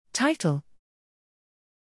Title: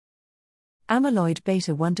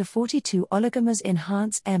 Amyloid-β 1-42 oligomers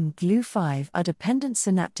enhance mGlu5R-dependent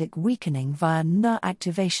synaptic weakening via NMDAR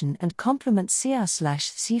activation and complement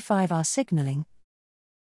C3aR/C5aR signaling.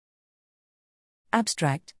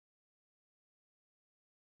 Abstract: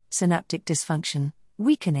 Synaptic dysfunction,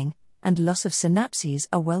 weakening, and loss of synapses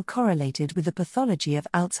are well correlated with the pathology of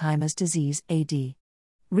Alzheimer's disease (AD).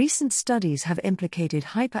 Recent studies have implicated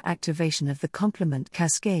hyperactivation of the complement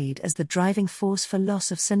cascade as the driving force for loss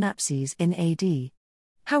of synapses in AD.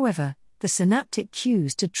 However, the synaptic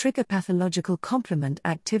cues to trigger pathological complement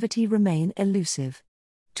activity remain elusive.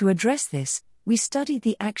 To address this, we studied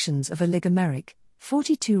the actions of oligomeric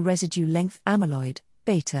 42 residue length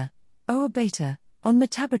amyloid-β, OA-beta, on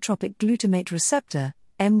metabotropic glutamate receptor,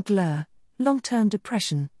 mGlu5R, long-term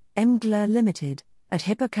depression, mGlu5R limited, at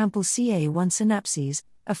hippocampal CA1 synapses,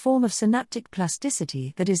 a form of synaptic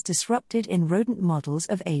plasticity that is disrupted in rodent models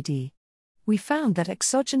of AD. We found that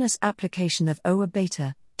exogenous application of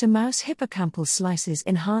OA-beta to mouse hippocampal slices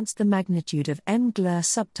enhanced the magnitude of mGlu5R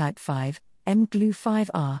subtype 5,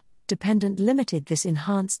 mGlu5R, dependent limited. This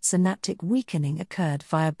enhanced synaptic weakening occurred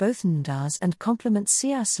via both NMDARs and complement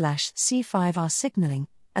C5aR signaling,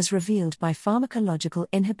 as revealed by pharmacological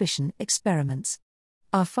inhibition experiments.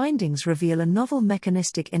 Our findings reveal a novel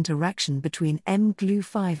mechanistic interaction between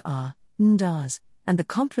mGlu5R, NMDARs, and the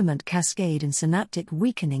complement cascade in synaptic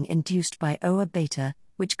weakening induced by OA-beta,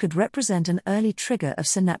 which could represent an early trigger of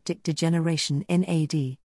synaptic degeneration in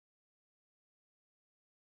AD.